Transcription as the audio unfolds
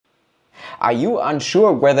Are you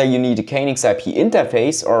unsure whether you need a KNX IP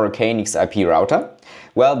interface or a KNX IP router?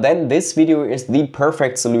 Well, then this video is the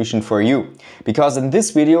perfect solution for you, because in this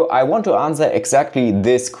video I want to answer exactly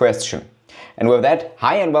this question. And with that,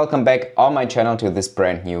 hi and welcome back on my channel to this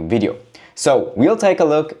brand new video. So we'll take a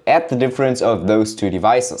look at the difference of those two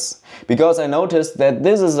devices, because I noticed that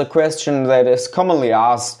this is a question that is commonly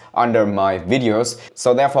asked under my videos,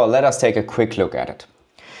 so therefore let us take a quick look at it.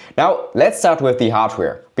 Now let's start with the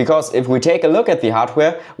hardware, because if we take a look at the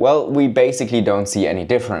hardware, well, we basically don't see any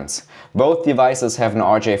difference. Both devices have an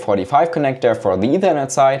RJ45 connector for the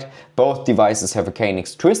Ethernet side, both devices have a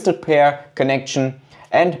KNX twisted pair connection,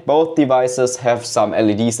 and both devices have some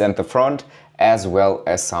LEDs at the front as well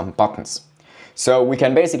as some buttons. So we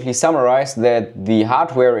can basically summarize that the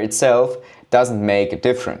hardware itself doesn't make a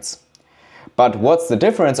difference. But what's the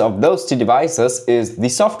difference of those two devices is the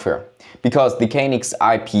software, because the KNX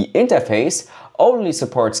IP interface only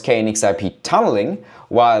supports KNX IP tunneling,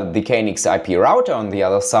 while the KNX IP router on the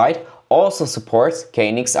other side also supports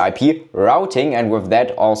KNX IP routing, and with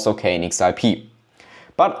that also KNX IP.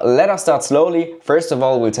 But let us start slowly. First of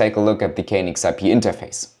all, we'll take a look at the KNX IP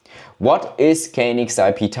interface. What is KNX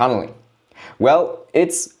IP tunneling? Well,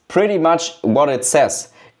 it's pretty much what it says.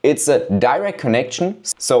 It's a direct connection,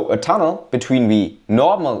 so a tunnel between the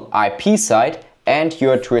normal IP side and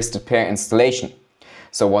your twisted pair installation.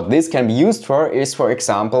 So what this can be used for is, for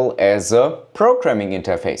example, as a programming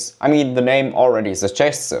interface. I mean, the name already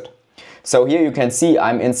suggests it. So here you can see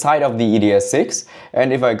I'm inside of the EDS6,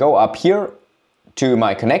 and if I go up here to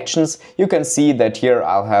my connections, you can see that here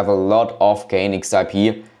I'll have a lot of KNX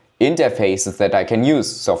IP interfaces that I can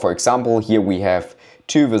use. So for example, here we have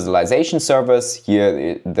two visualization servers.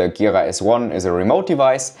 Here the Gira S1 is a remote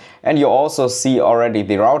device, and you also see already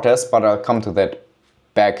the routers, but I'll come to that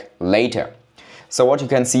back later. So what you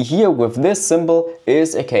can see here with this symbol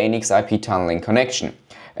is a KNX IP tunneling connection.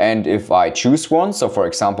 And if I choose one, so for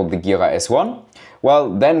example the Gira S1, well,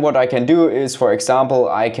 then what I can do is, for example,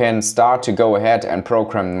 I can start to go ahead and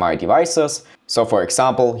program my devices. So for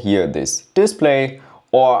example, here this display,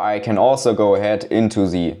 or I can also go ahead into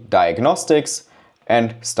the diagnostics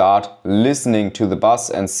and start listening to the bus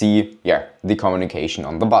and see, the communication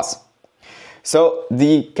on the bus. So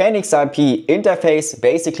the KNX IP interface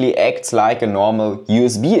basically acts like a normal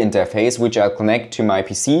USB interface, which I'll connect to my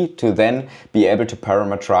PC to then be able to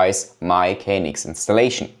parameterize my KNX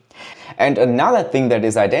installation. And another thing that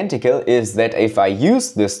is identical is that if I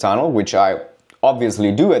use this tunnel, which I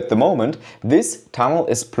obviously do at the moment, this tunnel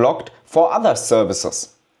is blocked for other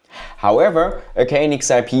services. However, a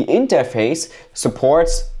KNX IP interface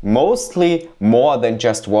supports mostly more than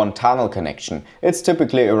just one tunnel connection. It's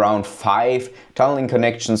typically around 5 tunneling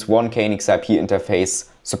connections one KNX IP interface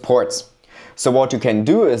supports. So what you can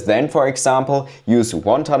do is then, for example, use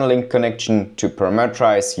one tunneling connection to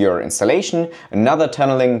parameterize your installation, another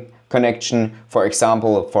tunneling connection, for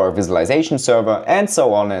example, for a visualization server, and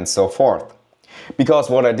so on and so forth. Because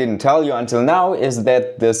what I didn't tell you until now is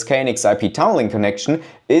that this KNX IP tunneling connection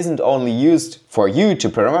isn't only used for you to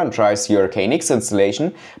parameterize your KNX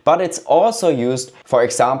installation, but it's also used, for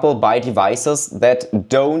example, by devices that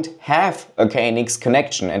don't have a KNX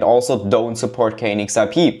connection and also don't support KNX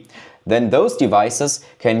IP. Then those devices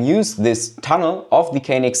can use this tunnel of the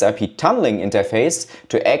KNX IP tunneling interface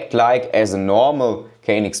to act like as a normal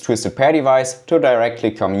KNX twisted pair device to directly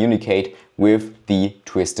communicate with the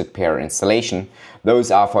twisted pair installation. Those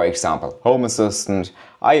are, for example, Home Assistant,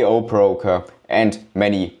 I/O Broker, and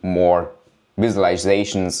many more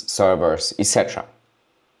visualizations, servers, etc.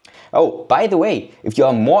 Oh, by the way, if you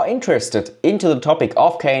are more interested into the topic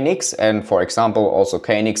of KNX and, for example, also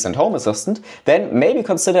KNX and Home Assistant, then maybe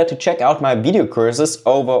consider to check out my video courses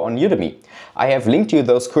over on Udemy. I have linked you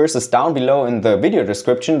those courses down below in the video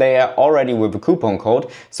description. They are already with a coupon code,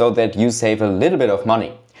 so that you save a little bit of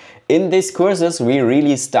money. In these courses we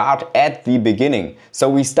really start at the beginning. So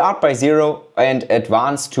we start by zero and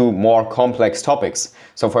advance to more complex topics.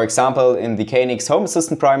 So for example, in the KNX Home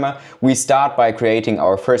Assistant Primer, we start by creating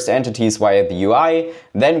our first entities via the UI,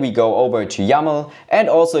 then we go over to YAML and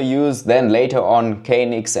also use then later on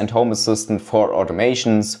KNX and Home Assistant for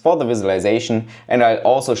automations, for the visualization, and I'll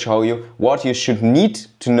also show you what you should need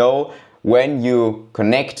to know when you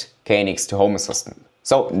connect KNX to Home Assistant.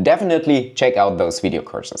 So definitely check out those video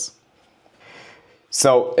courses.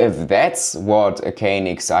 So if that's what a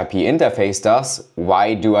KNX IP interface does,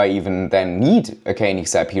 why do I even then need a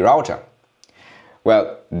KNX IP router?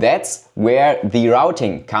 Well, that's where the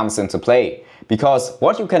routing comes into play, because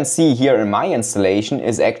what you can see here in my installation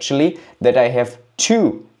is actually that I have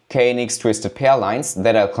two KNX twisted pair lines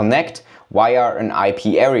that I'll connect via an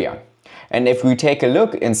IP area. And if we take a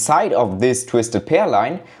look inside of this twisted pair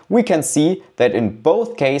line, we can see that in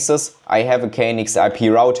both cases I have a KNX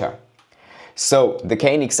IP router. So the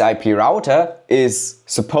KNX IP router is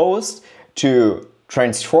supposed to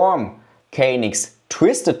transform KNX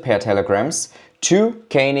twisted pair telegrams to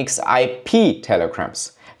KNX IP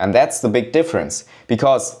telegrams. And that's the big difference,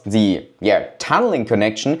 because the tunneling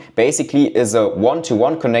connection basically is a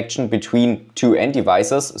one-to-one connection between two end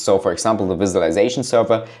devices. So for example, the visualization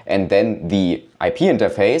server and then the IP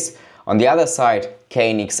interface. On the other side,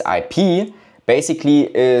 KNX IP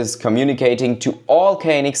basically is communicating to all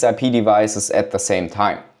KNX IP devices at the same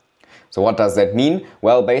time. So what does that mean?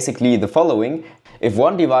 Well, basically the following. If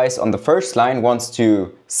one device on the first line wants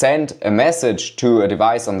to send a message to a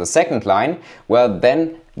device on the second line, well,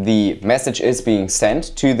 then the message is being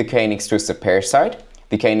sent to the KNX twisted pair side.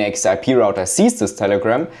 The KNX IP router sees this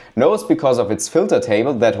telegram, knows because of its filter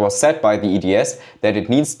table that was set by the EDS that it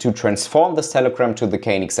needs to transform this telegram to the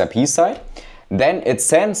KNX IP side. Then it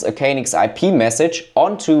sends a KNX IP message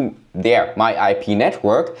onto my IP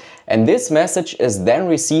network, and this message is then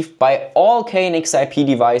received by all KNX IP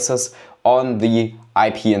devices on the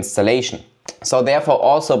IP installation. So therefore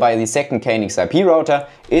also by the second KNX IP router,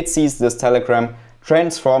 it sees this telegram,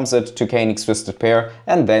 transforms it to KNX twisted pair,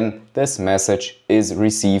 and then this message is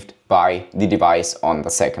received by the device on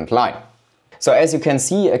the second line. So as you can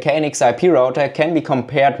see, a KNX IP router can be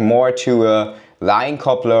compared more to a line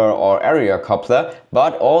coupler or area coupler,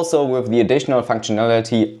 but also with the additional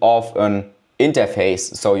functionality of an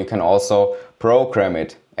interface, so you can also program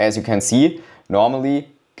it. As you can see, normally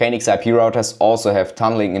KNX IP routers also have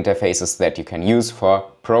tunneling interfaces that you can use for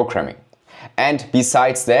programming. And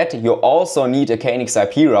besides that, you also need a KNX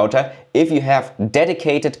IP router if you have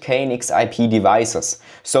dedicated KNX IP devices.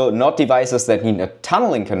 So not devices that need a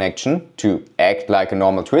tunneling connection to act like a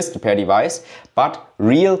normal twisted pair device, but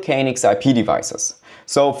real KNX IP devices.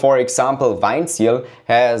 So for example, Weinziel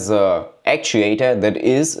has an actuator that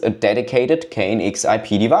is a dedicated KNX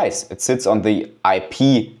IP device. It sits on the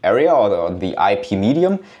IP area or on the IP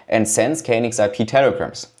medium and sends KNX IP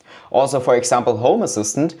telegrams. Also, for example, Home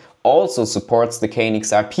Assistant also supports the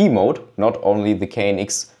KNX IP mode, not only the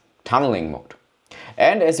KNX tunneling mode.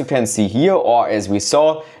 And as you can see here, or as we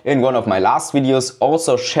saw in one of my last videos,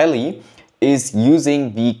 also Shelly is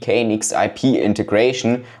using the KNX IP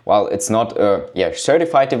integration. While it's not a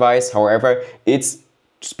certified device, however, it's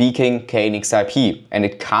speaking KNX IP and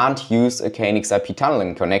it can't use a KNX IP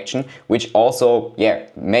tunneling connection, which also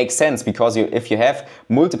makes sense, because if you have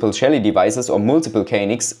multiple Shelly devices or multiple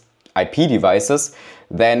KNX IP devices,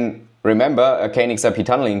 then remember a KNX IP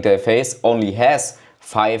tunneling interface only has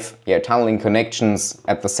 5 tunneling connections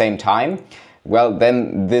at the same time. Well,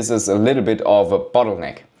 then this is a little bit of a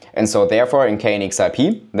bottleneck. And so therefore in KNX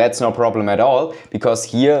IP that's no problem at all, because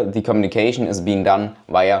here the communication is being done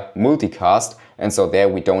via multicast, and so there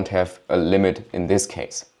we don't have a limit in this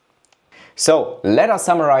case. So let us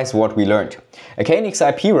summarize what we learned. A KNX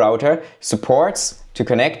IP router supports to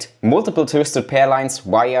connect multiple twisted pair lines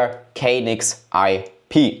via KNX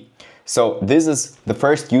IP. So this is the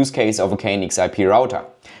first use case of a KNX IP router.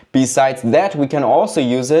 Besides that, we can also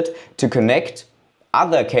use it to connect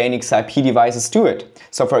other KNX IP devices to it.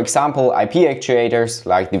 So for example, IP actuators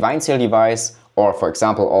like the Weinziel device, or for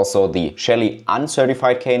example also the Shelly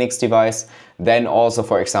uncertified KNX device, then also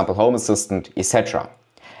for example Home Assistant, etc.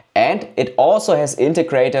 And it also has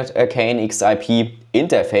integrated a KNX IP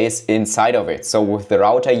interface inside of it. So with the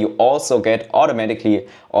router you also get automatically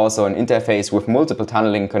also an interface with multiple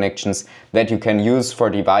tunneling connections that you can use for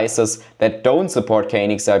devices that don't support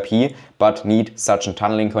KNX IP but need such a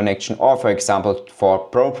tunneling connection, or for example for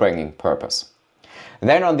programming purpose.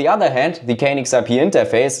 Then on the other hand, the KNX IP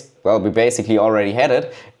interface, well, we basically already had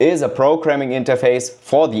it, is a programming interface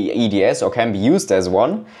for the EDS, or can be used as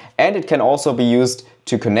one, and it can also be used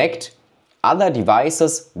to connect other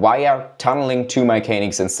devices via tunneling to my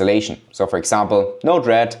KNX installation. So for example,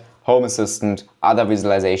 Node-RED, Home Assistant, other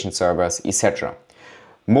visualization servers, etc.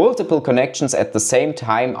 Multiple connections at the same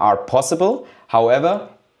time are possible. However,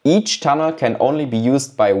 each tunnel can only be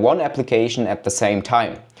used by one application at the same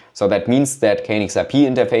time. So that means that KNX IP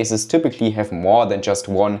interfaces typically have more than just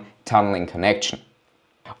one tunneling connection.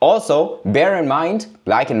 Also, bear in mind,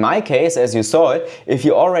 like in my case, as you saw it, if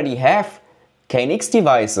you already have KNX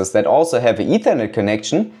devices that also have an Ethernet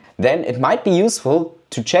connection, then it might be useful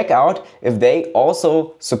to check out if they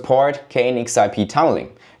also support KNX IP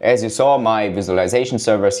tunneling. As you saw, my visualization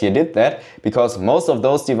servers here did that, because most of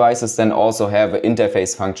those devices then also have an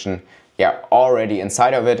interface function already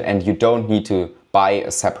inside of it, and you don't need to buy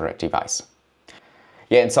a separate device.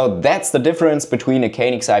 Yeah, and so that's the difference between a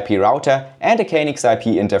KNX IP router and a KNX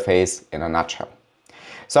IP interface in a nutshell.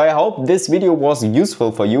 So I hope this video was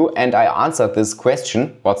useful for you and I answered this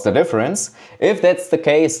question, what's the difference? If that's the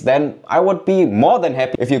case, then I would be more than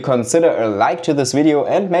happy if you consider a like to this video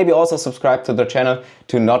and maybe also subscribe to the channel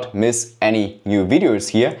to not miss any new videos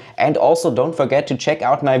here. And also don't forget to check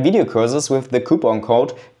out my video courses with the coupon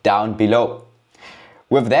code down below.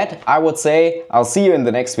 With that, I would say I'll see you in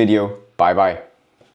the next video. Bye bye.